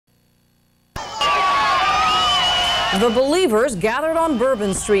The Believers gathered on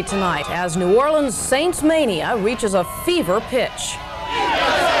Bourbon Street tonight as New Orleans Saints mania reaches a fever pitch.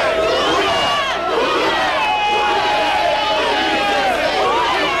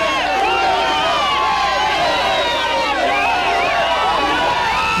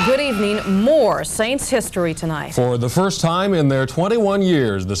 Good evening. More Saints history tonight. For the first time in their 21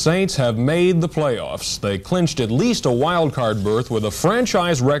 years, the Saints have made the playoffs. They clinched at least a wild card berth with a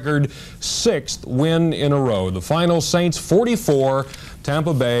franchise record 6th win in a row. The final, Saints 44,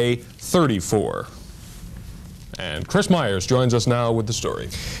 Tampa Bay 34. And Chris Myers joins us now with the story.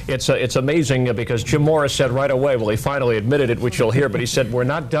 It's amazing because Jim Morris said right away, well, he finally admitted it, which you'll hear, but he said, we're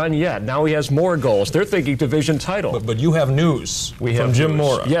not done yet. Now he has more goals. They're thinking division title. But you have news from Jim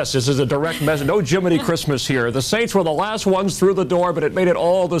Morris. Yes, this is a direct message. No Jiminy Christmas here. The Saints were the last ones through the door, but it made it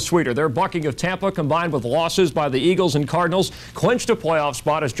all the sweeter. Their bucking of Tampa, combined with losses by the Eagles and Cardinals, clinched a playoff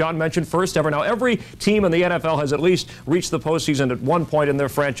spot, as John mentioned, first ever. Now, every team in the NFL has at least reached the postseason at one point in their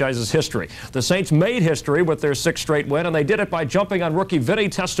franchise's history. The Saints made history with their 6th straight win, and they did it by jumping on rookie Vinny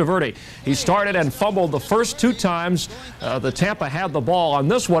Testaverdie. He started and fumbled the first 2 times the Tampa had the ball. On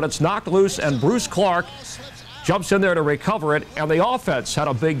this one, it's knocked loose, and Bruce Clark jumps in there to recover it, and the offense had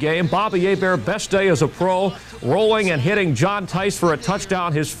a big game. Bobby Hebert, best day as a pro, rolling and hitting John Tice for a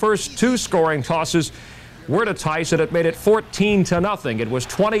touchdown. His first 2 scoring tosses were to Tice, and it made it 14-0. It was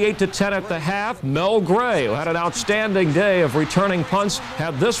 28-10 at the half. Mel Gray, who had an outstanding day of returning punts,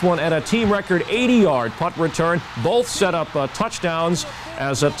 had this one at a team record 80-yard punt return. Both set up touchdowns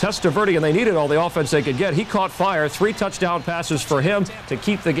as a Testaverdie, and they needed all the offense they could get. He caught fire. 3 touchdown passes for him to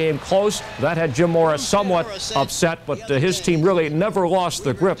keep the game close. That had Jim Morris somewhat upset, but his team really never lost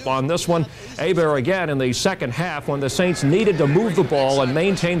the grip on this one. Hebert again in the second half, when the Saints needed to move the ball and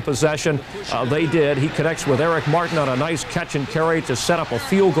maintain possession, they did. He connects with Eric Martin on a nice catch and carry to set up a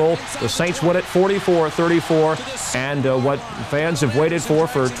field goal. The Saints win it 44-34, and what fans have waited for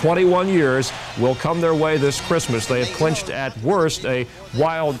 21 years will come their way this Christmas. They have clinched at worst a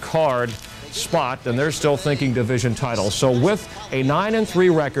wild card spot, and they're still thinking division title. So with a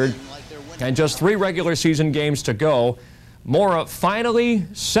 9-3 record and just 3 regular season games to go, Mora finally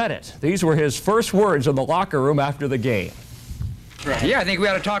said it. These were his first words in the locker room after the game. Yeah, I think we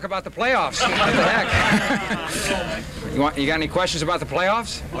ought to talk about the playoffs. What the heck? You got any questions about the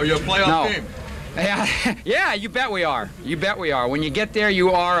playoffs? Are you a playoff team? Yeah, you bet we are. You bet we are. When you get there,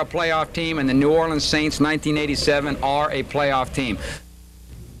 you are a playoff team, and the New Orleans Saints, 1987, are a playoff team.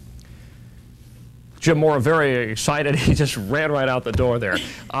 Jim Mora very excited. He just ran right out the door there.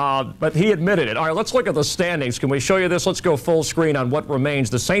 But he admitted it. All right, let's look at the standings. Can we show you this? Let's go full screen on what remains.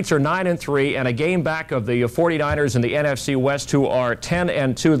 The Saints are 9-3 and a game back of the 49ers in the NFC West, who are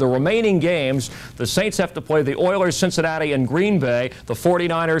 10-2. The remaining games, the Saints have to play the Oilers, Cincinnati, and Green Bay, the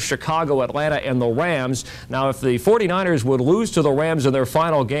 49ers, Chicago, Atlanta, and the Rams. Now, if the 49ers would lose to the Rams in their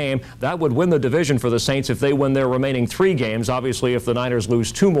final game, that would win the division for the Saints if they win their remaining 3 games. Obviously, if the Niners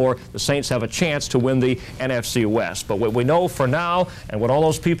lose 2 more, the Saints have a chance to win the NFC West. But what we know for now, and what all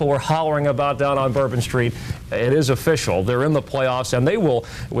those people were hollering about down on Bourbon Street, it is official. They're in the playoffs, and they will,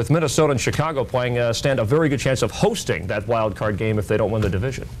 with Minnesota and Chicago playing, stand a very good chance of hosting that wild card game if they don't win the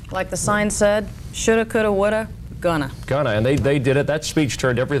division. Like the sign said, shoulda, coulda, woulda. Gonna, and they did it. That speech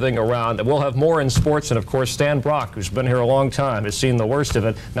turned everything around. And we'll have more in sports, and of course Stan Brock, who's been here a long time, has seen the worst of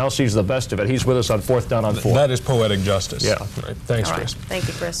it, now sees the best of it. He's with us on 4th Down on 4. That is poetic justice. Yeah. Right. Thanks, Chris. Thank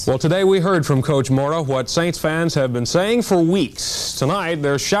you, Chris. Well, today we heard from Coach Mora what Saints fans have been saying for weeks. Tonight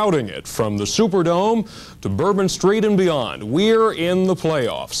they're shouting it from the Superdome to Bourbon Street and beyond. We're in the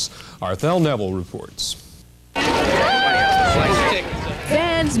playoffs. Arthel Neville reports.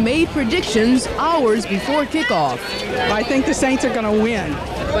 Fans made predictions hours before kickoff. I think the Saints are going to win.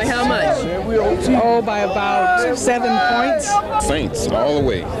 By how much? Oh, by about 7 points. Saints all the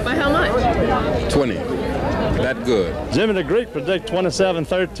way. By how much? 20. That good. Jimmy the Greek predict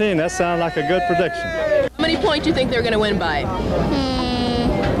 27-13. That sounds like a good prediction. How many points do you think they're going to win by?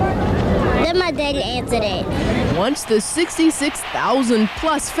 Let my daddy answer that. Once the 66,000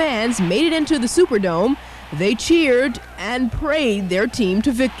 plus fans made it into the Superdome, they cheered and prayed their team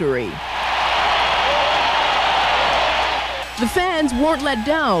to victory. The fans weren't let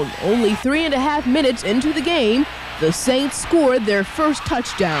down. Only 3.5 minutes into the game, the Saints scored their first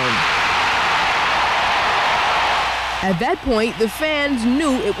touchdown. At that point, the fans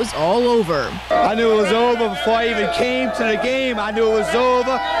knew it was all over. I knew it was over before I even came to the game. I knew it was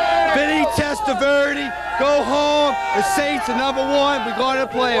over. Vinny Testaverdie, go home. The Saints are #1. We're going to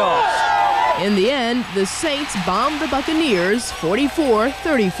the playoffs. In the end, the Saints bombed the Buccaneers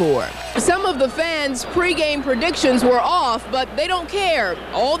 44-34. Some of the fans' pregame predictions were off, but they don't care.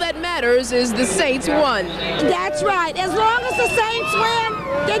 All that matters is the Saints won. That's right. As long as the Saints win,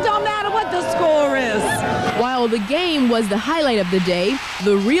 it don't matter what the score is. While the game was the highlight of the day,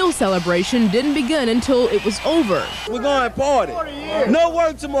 the real celebration didn't begin until it was over. We're going to party. No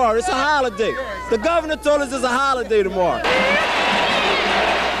work tomorrow. It's a holiday. The governor told us it's a holiday tomorrow.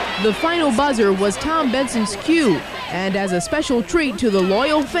 The final buzzer was Tom Benson's cue, and as a special treat to the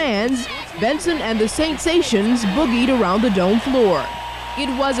loyal fans, Benson and the Saintsations boogied around the dome floor. It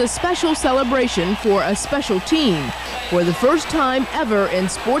was a special celebration for a special team. For the first time ever in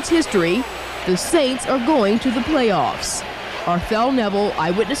sports history, the Saints are going to the playoffs. Arthel Neville,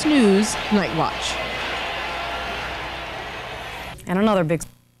 Eyewitness News, Night Watch. And another big...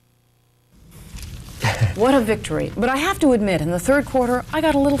 What a victory. But I have to admit, in the third quarter, I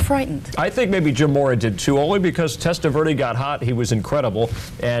got a little frightened. I think maybe Jim Mora did too, only because Testaverdie got hot. He was incredible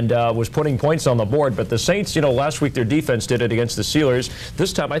and was putting points on the board. But the Saints, you know, last week their defense did it against the Steelers.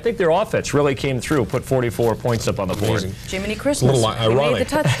 This time, I think their offense really came through, put 44 points up on the board. Jiminy Christmas. A little ironic. Made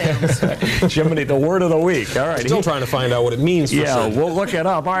the touchdowns. Jiminy, the word of the week. All right. Still trying to find out what it means for Yeah, certain. we'll look it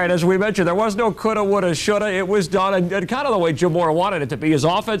up. All right, as we mentioned, there was no coulda, woulda, shoulda. It was done, and kind of the way Jim Mora wanted it to be. His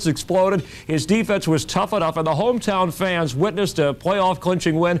offense exploded. His defense was tough enough, and the hometown fans witnessed a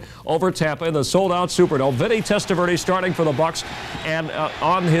playoff-clinching win over Tampa in the sold-out Superdome. Vinny Testaverdie starting for the Bucs, and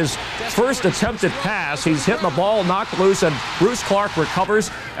on his first attempted pass, he's hitting the ball knocked loose, and Bruce Clark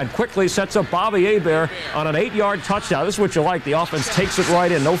recovers and quickly sets up Bobby Hebert on an 8-yard touchdown. This is what you like. The offense takes it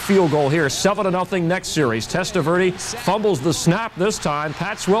right in. No field goal here. 7-0 next series. Testaverdie fumbles the snap this time.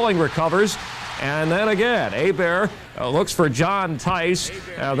 Pat Swilling recovers. And then again, Hebert looks for John Tice.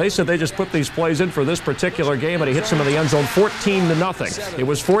 They said they just put these plays in for this particular game, and he hits him in the end zone 14-0. It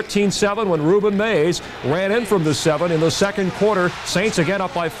was 14-7 when Rueben Mayes ran in from the 7 in the second quarter. Saints again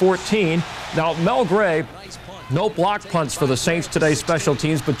up by 14. Now, Mel Gray, no block punts for the Saints today, special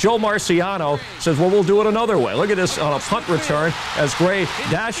teams, but Joe Marciano says, well, we'll do it another way. Look at this on a punt return as Gray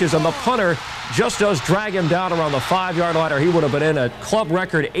dashes, and the punter just does drag him down around the 5-yard line, or he would have been in a club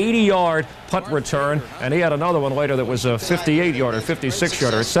record 80-yard punt return, and he had another one later that was a 58-yarder,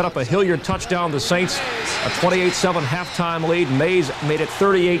 56-yarder. It set up a Hilliard touchdown. The Saints a 28-7 halftime lead. Mays made it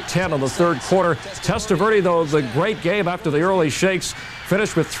 38-10 in the third quarter. Testaverdie, though, the great game after the early shakes,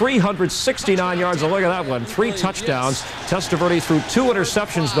 finished with 369 yards. And look at that one, 3 touchdowns. Testaverdie threw 2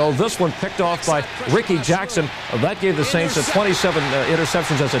 interceptions, though. This one picked off by Ricky Jackson. That gave the Saints 27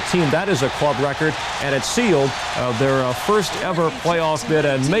 interceptions as a team. That is a club record, and it sealed their first ever playoff bid.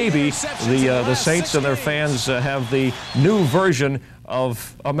 And maybe the Saints and their fans have the new version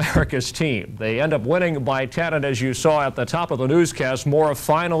of America's team. They end up winning by 10, and as you saw at the top of the newscast, Mora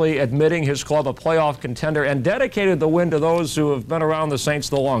finally admitting his club a playoff contender and dedicated the win to those who have been around the Saints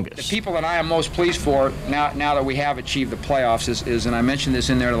the longest. The people that I am most pleased for now that we have achieved the playoffs is, and I mentioned this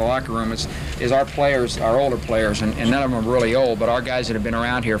in there to the locker room, is our players, our older players, and none of them are really old, but our guys that have been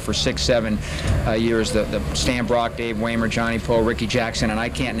around here for 6, 7 years, the Stan Brock, Dave Waymer, Johnny Poe, Ricky Jackson, and I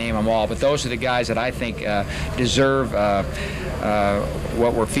can't name them all, but those are the guys that I think deserve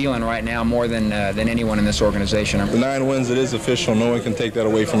what we're feeling right now more than anyone in this organization. The 9 wins, it is official. No one can take that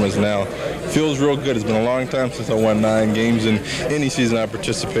away from us now. Feels real good. It's been a long time since I won 9 games in any season I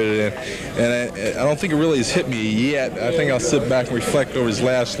participated in. And I don't think it really has hit me yet. I think I'll sit back and reflect over these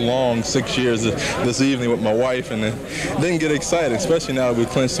last long 6 years this evening with my wife, and then get excited, especially now that we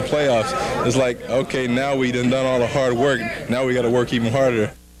clinched the playoffs. It's like, okay, now we've done all the hard work. Now we got to work even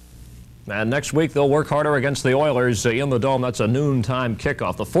harder. And next week, they'll work harder against the Oilers in the Dome. That's a noontime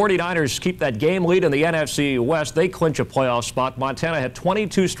kickoff. The 49ers keep that game lead in the NFC West. They clinch a playoff spot. Montana had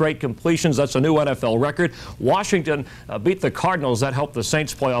 22 straight completions. That's a new NFL record. Washington beat the Cardinals. That helped the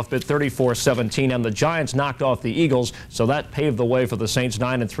Saints playoff bid 34-17. And the Giants knocked off the Eagles. So that paved the way for the Saints'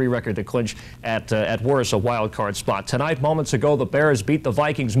 9-3 record to clinch at worst a wild card spot. Tonight, moments ago, the Bears beat the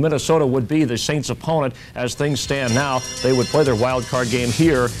Vikings. Minnesota would be the Saints' opponent. As things stand now, they would play their wild card game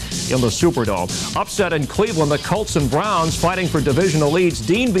here in the Superdome. Upset in Cleveland, the Colts and Browns fighting for divisional leads.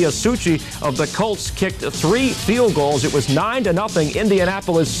 Dean Biasucci of the Colts kicked 3 field goals. It was 9-0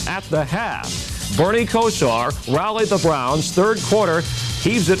 Indianapolis at the half. Bernie Kosar rallied the Browns. Third quarter,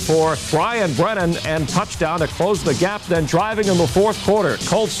 heaves it for Brian Brennan and touchdown to close the gap. Then driving in the fourth quarter,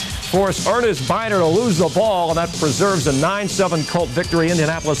 Colts force Ernest Biner to lose the ball, and that preserves a 9-7 Colt victory.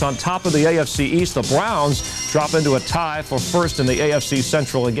 Indianapolis on top of the AFC East. The Browns drop into a tie for first in the AFC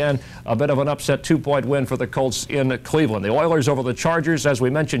Central again. A bit of an upset 2-point win for the Colts in Cleveland. The Oilers over the Chargers. As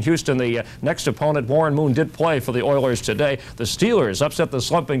we mentioned, Houston, the next opponent. Warren Moon did play for the Oilers today. The Steelers upset the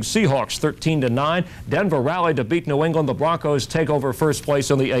slumping Seahawks 13-9. Denver rallied to beat New England. The Broncos take over first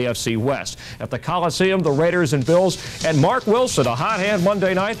place in the AFC West. At the Coliseum, the Raiders and Bills. And Mark Wilson, a hot hand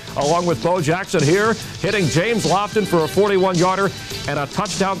Monday night, along with Bo Jackson here, hitting James Lofton for a 41-yarder and a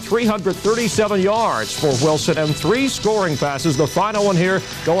touchdown, 337 yards for Wilson, and 3 scoring passes. The final one here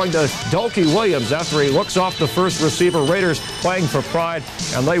going to Dolkey Williams after he looks off the first receiver. Raiders playing for pride,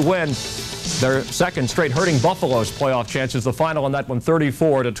 and they win their second straight, hurting Buffalo's playoff chances. The final on that one,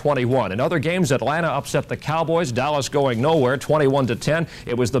 34-21. In other games, Atlanta upset the Cowboys. Dallas going nowhere, 21-10.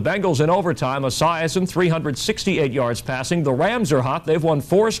 It was the Bengals in overtime. Esiason, 368 yards passing. The Rams are hot. They've won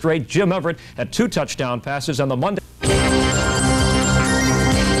 4 straight. Jim Everett had 2 touchdown passes on the Monday.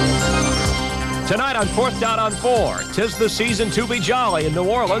 Tonight on 4th Down on 4, 'tis the season to be jolly. In New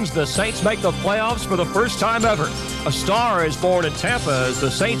Orleans, the Saints make the playoffs for the first time ever. A star is born in Tampa as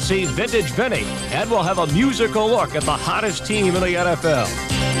the Saints see vintage Vinny, and we'll have a musical look at the hottest team in the NFL.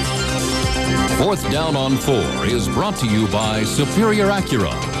 4th Down on 4 is brought to you by Superior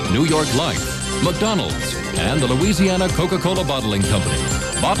Acura, New York Life, McDonald's, and the Louisiana Coca-Cola Bottling Company.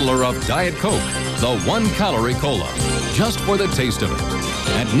 Bottler of Diet Coke, the 1-calorie cola, just for the taste of it.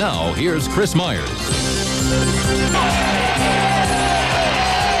 And now, here's Chris Myers.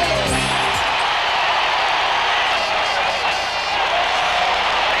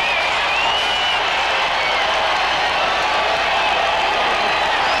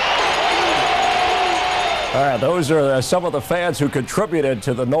 All right, those are some of the fans who contributed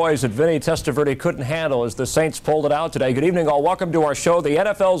to the noise that Vinny Testaverdie couldn't handle as the Saints pulled it out today. Good evening, all. Welcome to our show. The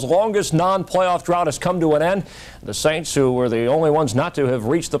NFL's longest non-playoff drought has come to an end. The Saints, who were the only ones not to have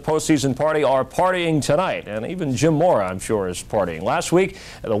reached the postseason party, are partying tonight. And even Jim Mora, I'm sure, is partying. Last week,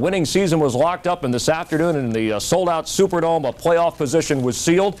 the winning season was locked up, and this afternoon in the sold-out Superdome, a playoff position was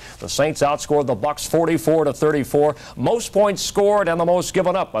sealed. The Saints outscored the Bucs 44-34. Most points scored and the most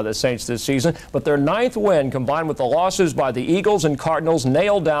given up by the Saints this season. But their 9th win, combined with the losses by the Eagles and Cardinals,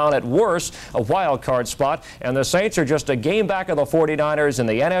 nailed down at worst a wild card spot. And the Saints are just a game back of the 49ers in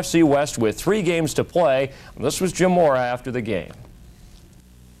the NFC West with 3 games to play. This was Jim Mora after the game.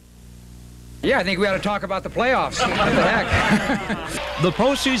 Yeah, I think we ought to talk about the playoffs. What the heck? The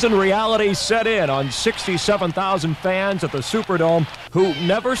postseason reality set in on 67,000 fans at the Superdome who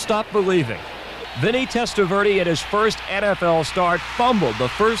never stopped believing. Vinny Testaverdie, at his first NFL start, fumbled the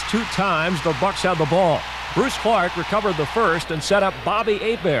first 2 times the Bucs had the ball. Bruce Clark recovered the first and set up Bobby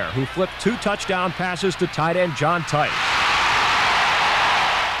Hebert, who flipped 2 touchdown passes to tight end John Tite.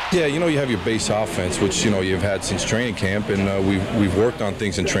 Yeah, you know, you have your base offense, which, you know, you've had since training camp, and we've worked on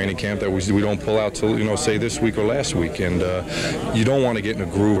things in training camp that we don't pull out till, you know, say this week or last week, and you don't want to get in a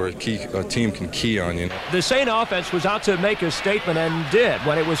groove where a team can key on you. The Saint offense was out to make a statement and did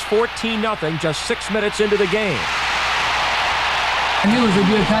when it was 14-0 just 6 minutes into the game. I knew it would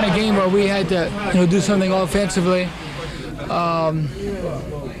be a kind of game where we had to, you know, do something offensively.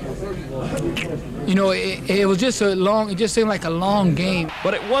 You know, it was just it just seemed like a long game.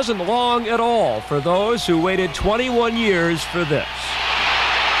 But it wasn't long at all for those who waited 21 years for this.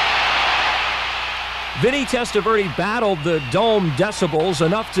 Vinny Testaverdie battled the dome decibels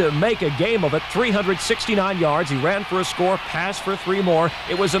enough to make a game of it. 369 yards. He ran for a score, passed for 3 more.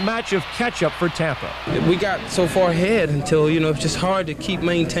 It was a match of catch-up for Tampa. We got so far ahead until, you know, it's just hard to keep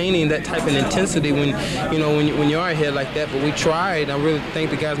maintaining that type of intensity when, you know, when you are ahead like that. But we tried. I really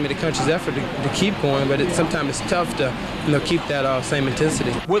think the guys made a conscious effort to keep going, but sometimes it's tough to, you know, keep that same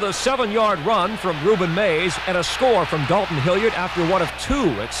intensity. With a 7-yard run from Rueben Mayes and a score from Dalton Hilliard after one of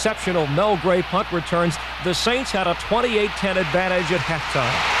 2 exceptional Mel Gray punt returns, the Saints had a 28-10 advantage at halftime.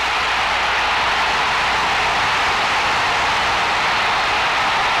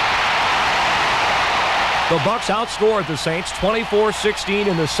 The Bucs outscored the Saints 24-16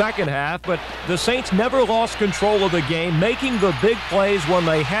 in the second half, but the Saints never lost control of the game, making the big plays when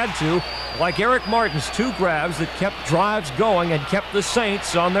they had to, like Eric Martin's 2 grabs that kept drives going and kept the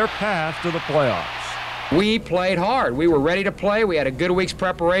Saints on their path to the playoffs. We played hard. We were ready to play. We had a good week's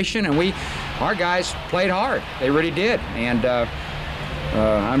preparation, and our guys played hard. They really did. And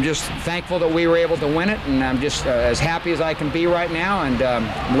I'm just thankful that we were able to win it, and I'm just as happy as I can be right now, and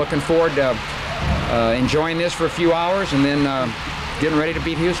I'm looking forward to enjoying this for a few hours and then getting ready to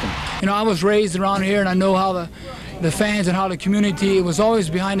beat Houston. You know, I was raised around here, and I know how the fans and how the community was always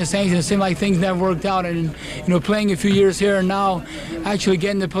behind the Saints, and it seemed like things never worked out. And playing a few years here and now, actually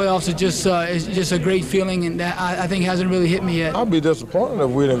getting the playoffs is just a great feeling, and that I think hasn't really hit me yet. I'll be disappointed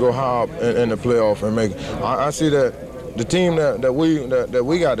if we didn't go high up in the playoff and make it. I see that the team that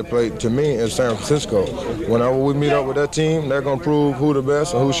we got to play, to me, is San Francisco. Whenever we meet up with that team, they're going to prove who the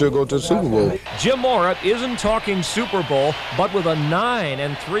best and who should go to the Super Bowl. Jim Mora isn't talking Super Bowl, but with a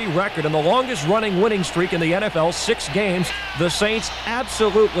 9-3 record and the longest running winning streak in the NFL, 6 games, the Saints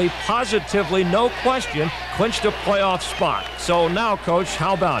absolutely, positively, no question, clinched a playoff spot. So now, Coach,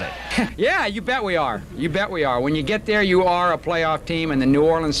 how about it? Yeah, you bet we are. You bet we are. When you get there, you are a playoff team, and the New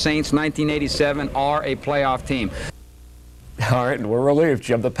Orleans Saints, 1987, are a playoff team. All right, we're relieved,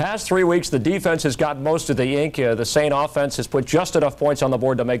 Jim. The past 3 weeks, the defense has got most of the ink. The Saint offense has put just enough points on the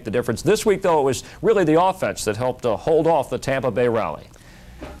board to make the difference. This week, though, it was really the offense that helped hold off the Tampa Bay rally.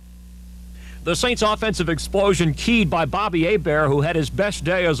 The Saints' offensive explosion keyed by Bobby Hebert, who had his best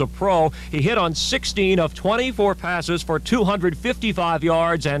day as a pro. He hit on 16 of 24 passes for 255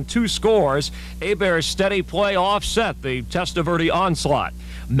 yards and 2 scores. Hebert's steady play offset the Testaverdie onslaught.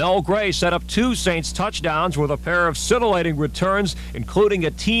 Mel Gray set up 2 Saints touchdowns with a pair of scintillating returns, including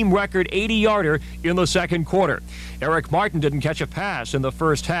a team record 80-yarder in the second quarter. Eric Martin didn't catch a pass in the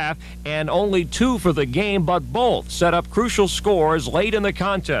first half, and only 2 for the game, but both set up crucial scores late in the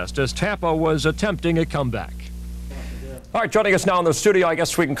contest as Tampa was attempting a comeback. All right, joining us now in the studio, I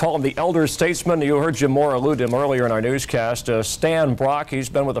guess we can call him the elder statesman. You heard Jim Mora allude to him earlier in our newscast. Stan Brock, he's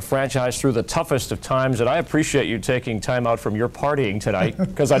been with the franchise through the toughest of times, and I appreciate you taking time out from your partying tonight,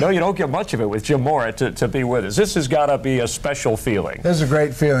 because I know you don't get much of it with Jim Mora to be with us. This has got to be a special feeling. This is a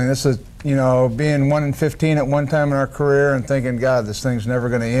great feeling. This is, being 1-15 at one time in our career and thinking, God, this thing's never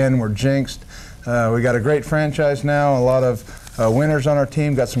going to end. We're jinxed. We got a great franchise now, a lot of winners on our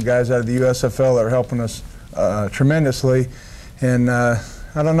team, got some guys out of the USFL that are helping us tremendously, and I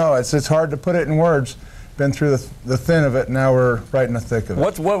don't know, it's hard to put it in words. Been through the thin of it, now we're right in the thick of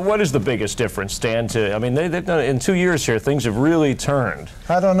it. What is the biggest difference, Stan? I mean, they've done it in 2 years here. Things have really turned.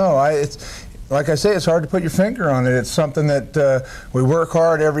 I don't know. Like I say, it's hard to put your finger on it. It's something that we work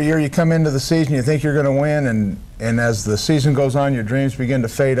hard every year. You come into the season, you think you're going to win, and as the season goes on, your dreams begin to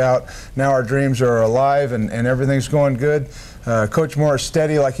fade out. Now our dreams are alive, and everything's going good. Coach Moore is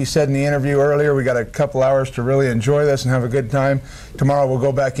steady, like he said in the interview earlier. We got a couple hours to really enjoy this and have a good time. Tomorrow we'll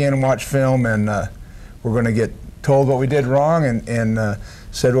go back in and watch film, and we're going to get told what we did wrong and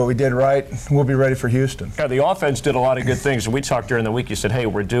said what we did right. We'll be ready for Houston. Yeah, the offense did a lot of good things. We talked during the week. You said, hey,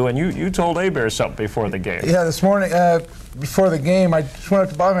 we're due, and you told Hebert something before the game. Yeah, this morning before the game, I just went up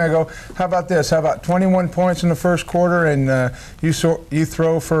to Bobby and I go, how about this? How about 21 points in the first quarter, and you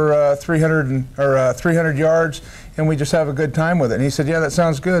throw for 300 yards, and we just have a good time with it. And he said, yeah, that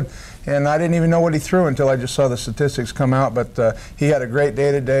sounds good. And I didn't even know what he threw until I just saw the statistics come out. But he had a great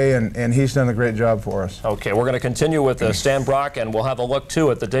day today, and he's done a great job for us. Okay, we're going to continue with Stan Brock, and we'll have a look,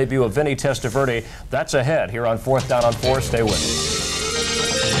 too, at the debut of Vinny Testaverdie. That's ahead here on 4th Down on 4. Stay with us.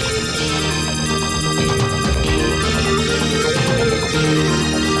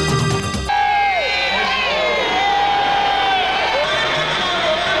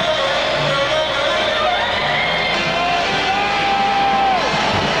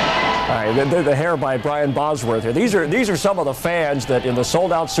 The hair by Brian Bosworth here. These are some of the fans that in the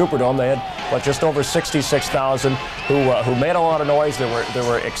sold-out Superdome, they had just over 66,000 who made a lot of noise. There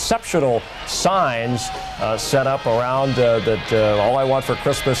were exceptional signs set up around that all I want for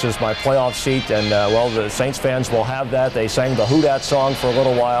Christmas is my playoff seat, and well, the Saints fans will have that. They sang the Who Dat song for a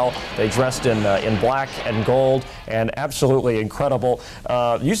little while. They dressed in black and gold, and absolutely incredible.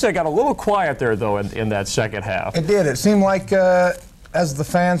 You said it got a little quiet there though in that second half. It did. It seemed like as the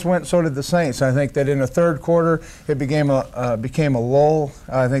fans went, so did the Saints. I think that in the third quarter, it became a lull.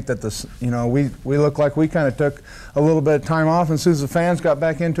 I think that we looked like we kind of took a little bit of time off, and as soon as the fans got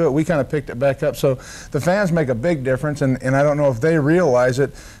back into it, we kind of picked it back up. So the fans make a big difference, and I don't know if they realize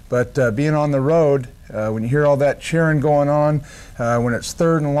it, but being on the road, when you hear all that cheering going on, when it's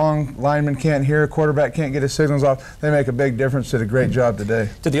third and long, lineman can't hear, quarterback can't get his signals off, they make a big difference. Did a great job today.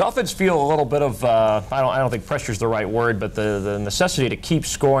 Did the offense feel a little bit of, I don't think pressure's the right word, but the necessity to keep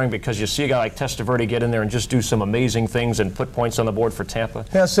scoring because you see a guy like Testaverdie get in there and just do some amazing things and put points on the board for Tampa?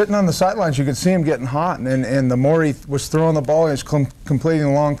 Yeah, sitting on the sidelines, you could see him getting hot, and the more he was throwing the ball, he was completing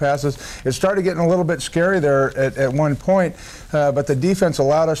the long passes. It started getting a little bit scary there at one point, but the defense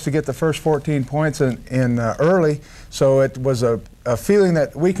allowed us to get the first 14 points in early, so it was a feeling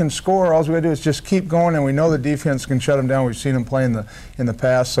that we can score. All we got to do is just keep going, and we know the defense can shut them down. We've seen them play in the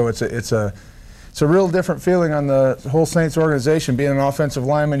past, so it's it's a real different feeling on the whole Saints organization, being an offensive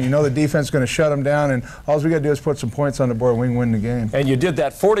lineman. You know the defense is going to shut them down, and all we got to do is put some points on the board and we can win the game. And you did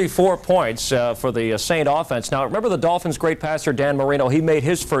that, 44 points for the Saint offense. Now, remember the Dolphins' great passer, Dan Marino? He made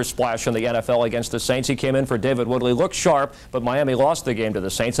his first splash in the NFL against the Saints. He came in for David Woodley, looked sharp, but Miami lost the game to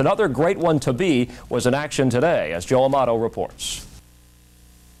the Saints. Another great one to be was in action today, as Joe Amato reports.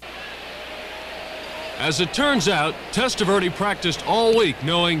 As it turns out, Testaverdie practiced all week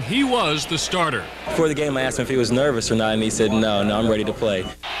knowing he was the starter. Before the game, I asked him if he was nervous or not, and he said, no, I'm ready to play.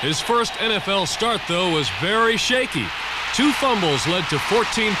 His first NFL start, though, was very shaky. 2 fumbles led to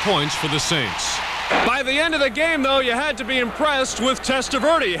 14 points for the Saints. By the end of the game, though, you had to be impressed with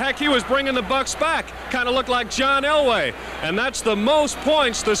Testaverdie. Heck, he was bringing the Bucs back. Kind of looked like John Elway. And that's the most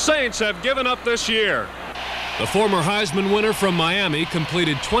points the Saints have given up this year. The former Heisman winner from Miami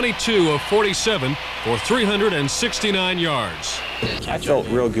completed 22 of 47 for 369 yards. I felt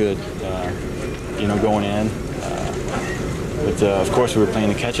real good, you know, going in. But of course, we were playing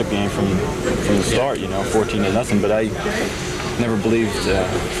the catch-up game from the start, you know, 14-0. But I never believed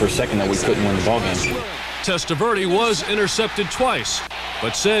for a second that we couldn't win the ball game. Testaverdie was intercepted twice,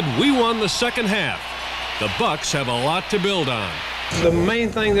 but said we won the second half. The Bucs have a lot to build on. The main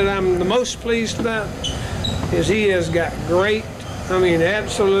thing that I'm the most pleased about is he has got great,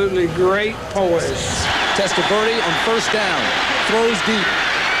 absolutely great poise. Testaverdie on first down, throws deep.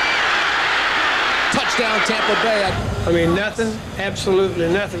 Touchdown, Tampa Bay. Nothing,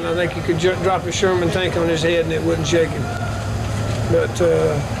 absolutely nothing. I think you could drop a Sherman tank on his head and it wouldn't shake him. But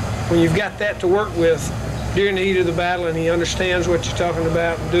when you've got that to work with during the heat of the battle and he understands what you're talking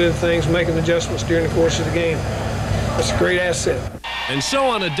about, and doing things, making adjustments during the course of the game, that's a great asset. And so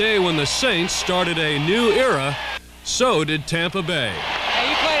on a day when the Saints started a new era, so did Tampa Bay. Hey,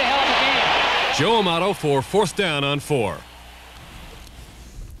 you played a hell of a game. Joe Amato for 4th down on 4.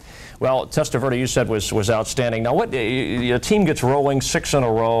 Well, Testaverdie, you said, was outstanding. Now, your team gets rolling 6 in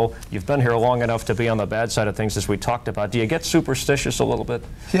a row. You've been here long enough to be on the bad side of things, as we talked about. Do you get superstitious a little bit?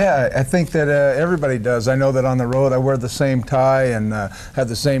 Yeah, I think that everybody does. I know that on the road I wear the same tie and have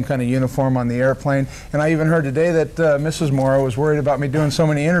the same kind of uniform on the airplane. And I even heard today that Mrs. Mora was worried about me doing so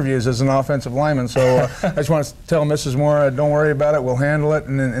many interviews as an offensive lineman. So I just want to tell Mrs. Mora, don't worry about it. We'll handle it,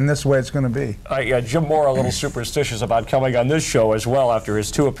 and this way it's going to be. Jim Mora a little superstitious about coming on this show as well after his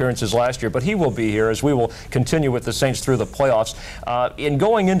 2 appearances last year, but he will be here as we will continue with the Saints through the playoffs. In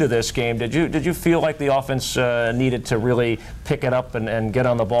going into this game, did you feel like the offense needed to really pick it up and get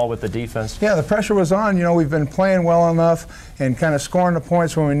on the ball with the defense? Yeah, the pressure was on. You know, we've been playing well enough and kind of scoring the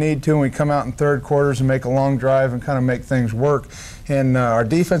points when we need to, and we come out in third quarters and make a long drive and kind of make things work. And our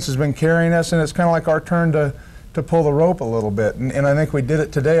defense has been carrying us, and it's kind of like our turn to pull the rope a little bit, and I think we did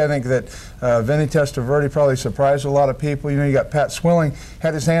it today. I think that Vinny Testaverdie probably surprised a lot of people. You know, you got Pat Swilling,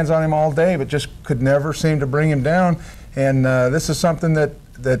 had his hands on him all day, but just could never seem to bring him down. And this is something that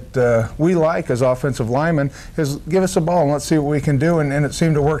we like as offensive linemen, is give us a ball and let's see what we can do, and it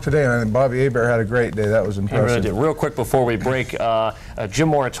seemed to work today. And I think Bobby Hebert had a great day. That was impressive. He really did. Real quick before we break, Jim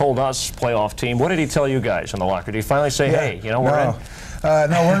Mora told us, playoff team, what did he tell you guys in the locker? Did he finally say, hey, you know, we're in?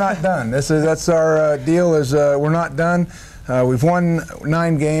 No, we're not done. That's our deal. Is we're not done. We've won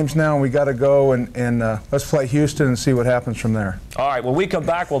 9 games now, and we got to go and let's play Houston and see what happens from there. All right. When we come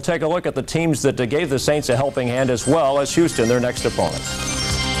back, we'll take a look at the teams that gave the Saints a helping hand, as well as Houston, their next opponent.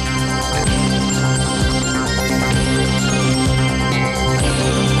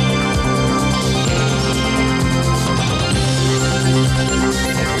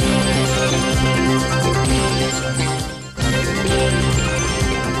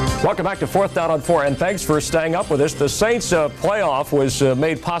 Welcome back to 4th Down on 4, and thanks for staying up with us. The Saints playoff was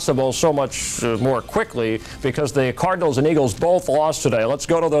made possible so much more quickly because the Cardinals and Eagles both lost today. Let's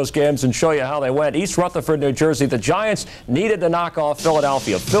go to those games and show you how they went. East Rutherford, New Jersey, the Giants needed to knock off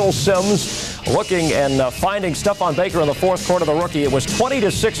Philadelphia. Phil Simms looking and finding Stephon Baker in the 4th quarter, the rookie. It was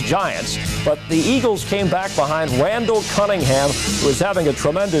 20-6 Giants, but the Eagles came back behind Randall Cunningham, who is having a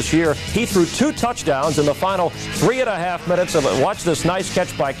tremendous year. He threw 2 touchdowns in the final 3.5 minutes of it. Watch this nice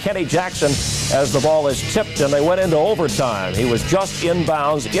catch by Kenny Jackson as the ball is tipped, and they went into overtime. He was just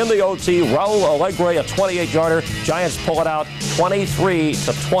inbounds in the OT. Raul Allegre, a 28-yarder. Giants pull it out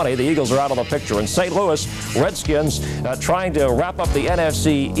 23-20. The Eagles are out of the picture. In St. Louis, Redskins trying to wrap up the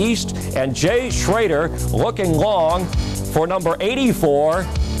NFC East, and Jay Schrader looking long for number 84.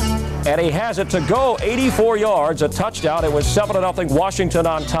 And he has it to go 84 yards, a touchdown. It was 7-0 Washington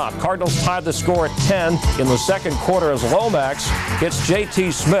on top. Cardinals tied the score at 10 in the 2nd quarter as Lomax hits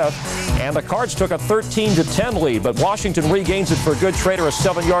J.T. Smith. And the Cards took a 13-10 lead, but Washington regains it for a good. Schrader, a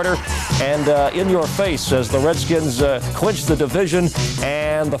 7-yarder. And in your face as the Redskins clinch the division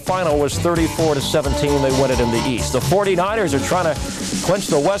and and the final was 34-17. They win it in the East. The 49ers are trying to clinch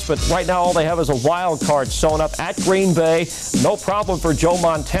the West, but right now all they have is a wild card sewn up at Green Bay. No problem for Joe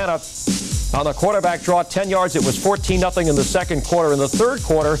Montana on the quarterback draw, 10 yards. It was 14-0 in the second quarter. In the third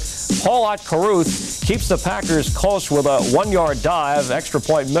quarter, Paul Ott-Caruth keeps the Packers close with a 1-yard dive. Extra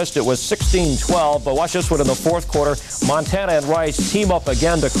point missed. It was 16-12. But watch this one in the fourth quarter. Montana and Rice team up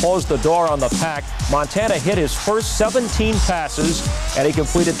again to close the door on the Pack. Montana hit his first 17 passes, and he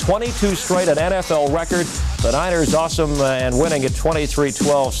completed 22 straight, an NFL record. The Niners awesome and winning at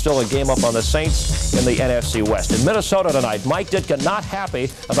 23-12. Still a game up on the Saints in the NFC West. In Minnesota tonight, Mike Ditka not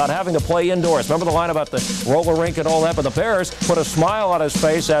happy about having to play indoors. Remember the line about the roller rink and all that? But the Bears put a smile on his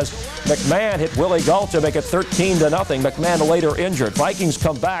face as McMahon hit Willie Gault to make it 13-0. McMahon later injured. Vikings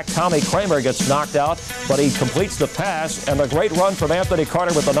come back. Tommy Kramer gets knocked out, but he completes the pass. And the great run from Anthony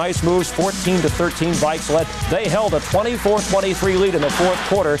Carter with the nice moves. 14-13 Vikes led. They held a 24-23 lead in the fourth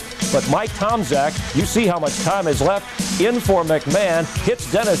quarter. But Mike Tomczak, you see how much time is left. In for McMahon.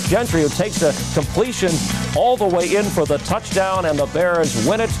 Hits Dennis Gentry, who takes the completion all the way in for the touchdown. And the Bears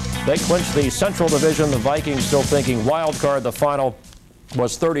win it. They clinch the Central Division. The Vikings still thinking wild card. The final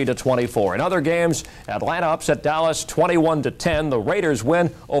was 30-24. In other games, Atlanta upset Dallas 21-10. The Raiders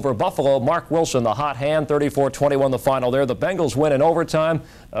win over Buffalo. Mark Wilson, the hot hand, 34-21 the final there. The Bengals win in overtime,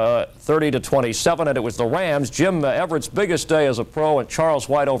 30-27, and it was the Rams. Jim Everett's biggest day as a pro, and Charles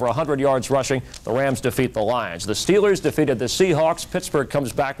White over 100 yards rushing. The Rams defeat the Lions. The Steelers defeated the Seahawks. Pittsburgh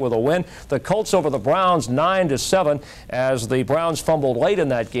comes back with a win. The Colts over the Browns 9-7 as the Browns fumbled late in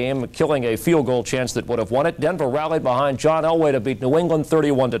that game, killing a field goal chance that would have won it. Denver rallied behind John Elway to beat New England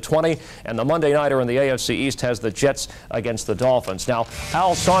 31-20, and the Monday nighter in the AFC East has the Jets against the Dolphins. Now,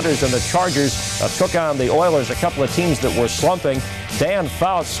 Al Saunders and the Chargers took on the Oilers, a couple of teams that were slumping. Dan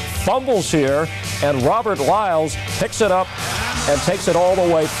Fouts fumbles here, and Robert Lyles picks it up and takes it all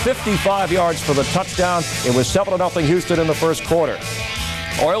the way 55 yards for the touchdown. It was 7-0 Houston in the first quarter.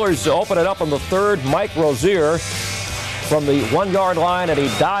 Oilers open it up in the third. Mike Rozier from the 1-yard line, and he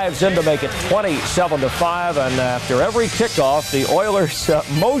dives in to make it 27-5. And after every kickoff, the Oilers'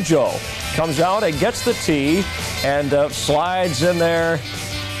 mojo comes out and gets the tee and slides in there.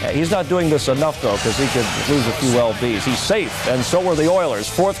 He's not doing this enough, though, because he could lose a few LBs. He's safe, and so were the Oilers.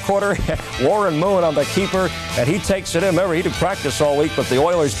 Fourth quarter, Warren Moon on the keeper, and he takes it in. Remember, he didn't practice all week, but the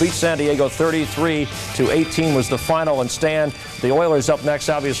Oilers beat San Diego 33-18 was the final. And Stan, the Oilers up next.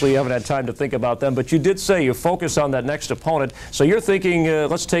 Obviously, you haven't had time to think about them, but you did say you focus on that next opponent. So you're thinking,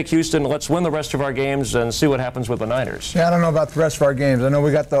 let's take Houston, let's win the rest of our games and see what happens with the Niners. Yeah, I don't know about the rest of our games. I know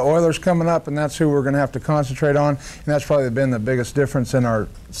we got the Oilers coming up, and that's who we're going to have to concentrate on, and that's probably been the biggest difference in our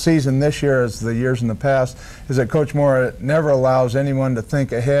season this year as the years in the past, is that Coach Moore never allows anyone to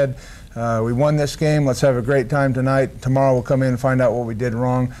think ahead. We won this game. Let's have a great time tonight. Tomorrow we'll come in and find out what we did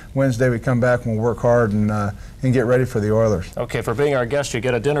wrong. Wednesday we come back and we'll work hard and get ready for the Oilers. Okay, for being our guest, you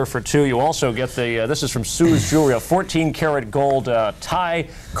get a dinner for two. You also get the, this is from Sue's Jewelry, a 14-karat gold tie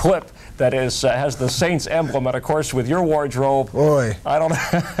clip that is has the Saints emblem, and of course with your wardrobe. Boy, I don't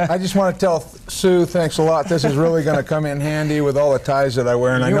know. I just want to tell Sue, thanks a lot. This is really going to come in handy with all the ties that I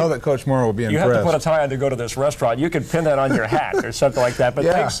wear, and I know that Coach Moore will be impressed. You have to put a tie on to go to this restaurant. You can pin that on your hat or something like that. But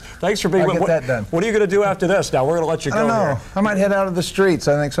yeah, thanks for being with us. That done. What are you going to do after this? Now we're going to let you go. I don't know. Here. I might head out of the streets.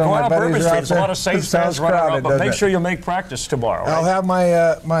 I think some of my buddies are out there. There's a lot of Saints fans running around, but make sure you make practice tomorrow. Right? I'll have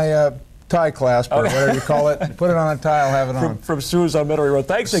my tie clasp, or whatever you call it. Put it on a tie, I'll have it on. From Sue's on Metairie Road.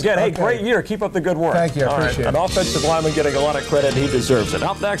 Thanks again. Okay. Hey, great year. Keep up the good work. Thank you. I appreciate it. An offensive lineman getting a lot of credit. He deserves it.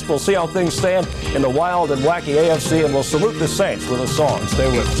 Up next, we'll see how things stand in the wild and wacky AFC, and we'll salute the Saints with a song.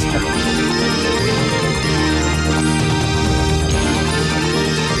 Stay with us.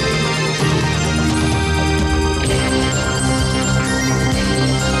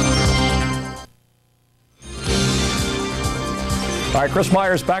 All right, Chris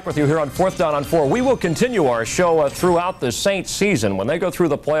Myers back with you here on 4th Down on 4. We will continue our show throughout the Saints season. When they go through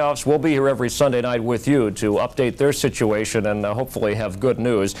the playoffs, we'll be here every Sunday night with you to update their situation and hopefully have good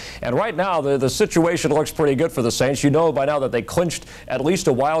news. And right now, the situation looks pretty good for the Saints. You know by now that they clinched at least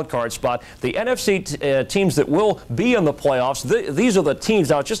a wild card spot. The NFC teams that will be in the playoffs, these are the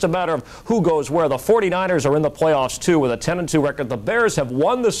teams. Now, it's just a matter of who goes where. The 49ers are in the playoffs, too, with a 10-2 record. The Bears have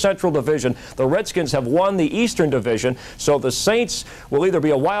won the Central Division. The Redskins have won the Eastern Division. So the Saints will either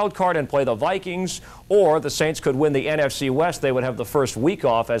be a wild card and play the Vikings, or the Saints could win the NFC West. They would have the first week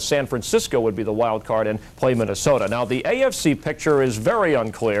off, as San Francisco would be the wild card and play Minnesota. Now, the AFC picture is very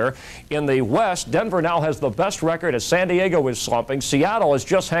unclear. In the West, Denver now has the best record as San Diego is slumping. Seattle is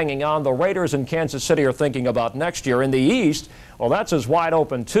just hanging on. The Raiders and Kansas City are thinking about next year. In the East, well, that's as wide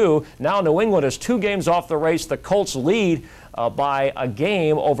open, too. Now New England is 2 games off the race. The Colts lead by a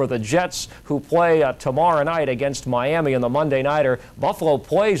game over the Jets, who play tomorrow night against Miami in the Monday Nighter. Buffalo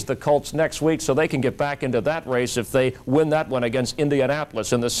plays the Colts next week, so they can get back into that race if they win that one against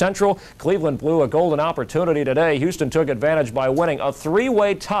Indianapolis. In the Central, Cleveland blew a golden opportunity today. Houston took advantage by winning a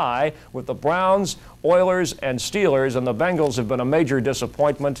three-way tie with the Browns, Oilers, and Steelers, and the Bengals have been a major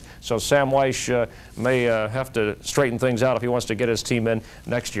disappointment, so Sam Weish may have to straighten things out if he wants to get his team in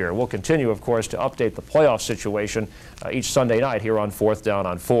next year. We'll continue, of course, to update the playoff situation each Sunday night here on 4th Down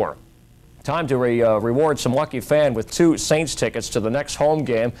on 4. Time to reward some lucky fan with 2 Saints tickets to the next home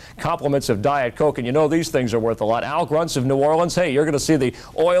game. Compliments of Diet Coke, and you know these things are worth a lot. Al Grunts of New Orleans, hey, you're going to see the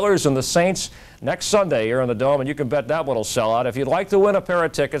Oilers and the Saints next Sunday here in the Dome, and you can bet that one will sell out. If you'd like to win a pair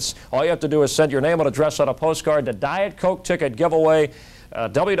of tickets, all you have to do is send your name and address on a postcard to Diet Coke Ticket Giveaway,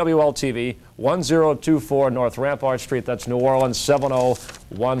 WWL-TV, 1024 North Rampart Street. That's New Orleans,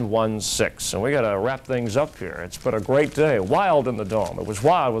 70116. And we got to wrap things up here. It's been a great day. Wild in the Dome. It was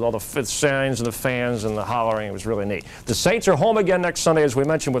wild with all the signs and the fans and the hollering. It was really neat. The Saints are home again next Sunday, as we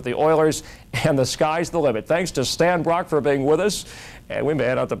mentioned, with the Oilers, and the sky's the limit. Thanks to Stan Brock for being with us. And we may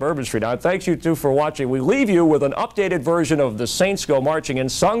head out to Bourbon Street now. Thanks you two for watching. We leave you with an updated version of The Saints Go Marching In,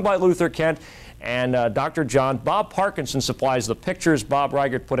 sung by Luther Kent and Dr. John. Bob Parkinson supplies the pictures. Bob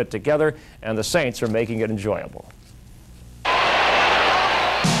Reichert put it together, and the Saints are making it enjoyable.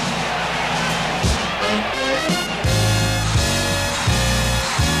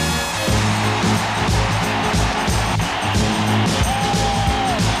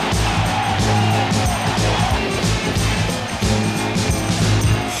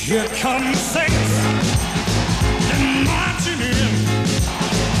 Here come the Saints, they're marching in.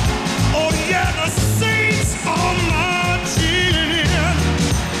 Oh yeah, the Saints are marching in.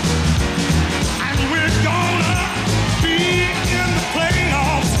 And we're gonna be in the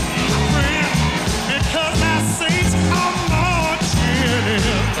playoffs, my friend, because our Saints are marching in.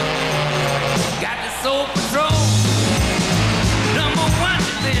 Got the Soul Patrol, #1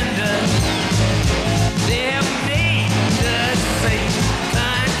 defender. They have made the Saints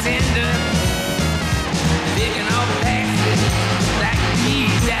contender. Picking off passes like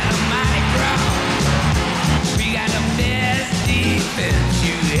he's at a mighty crowd. We got the best defense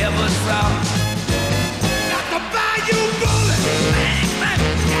you ever saw. Got the Bayou Bullet. Got the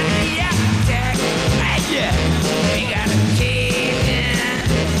Yak Attack. Yeah. We got a Cajun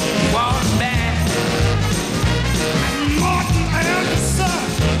quarterback. And Martin Anderson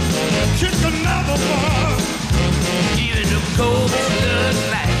kick another one. Even the coach looks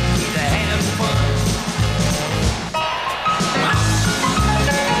like he's having fun.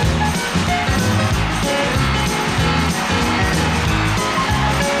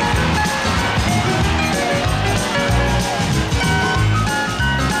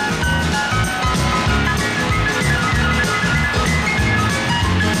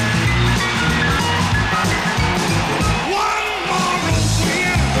 One more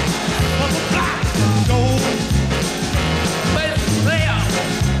win for the black and gold. But it's the playoffs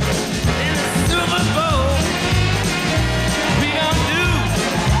and the Super Bowl. We gon' do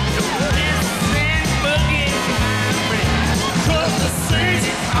this and forget, my friend. 'Cause the Saints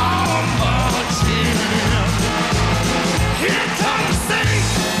are marching in. Here come the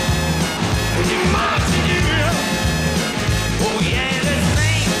Saints, and you're marching in. Oh yeah, the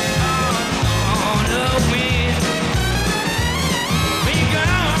Saints are gonna win. We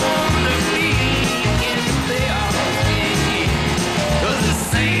gonna be in the playoffs again. 'Cause the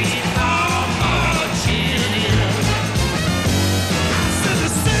Saints are marching in. I said the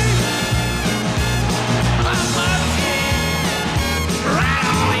Saints are marching right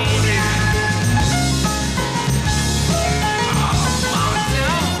on in.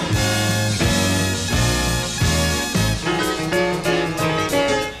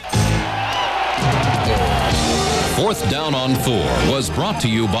 Fourth Down on 4 was brought to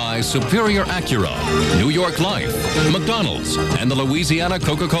you by Superior Acura, New York Life, McDonald's, and the Louisiana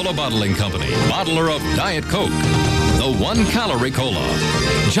Coca-Cola Bottling Company, bottler of Diet Coke, the 1-calorie cola,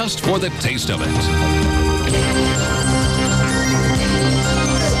 just for the taste of it.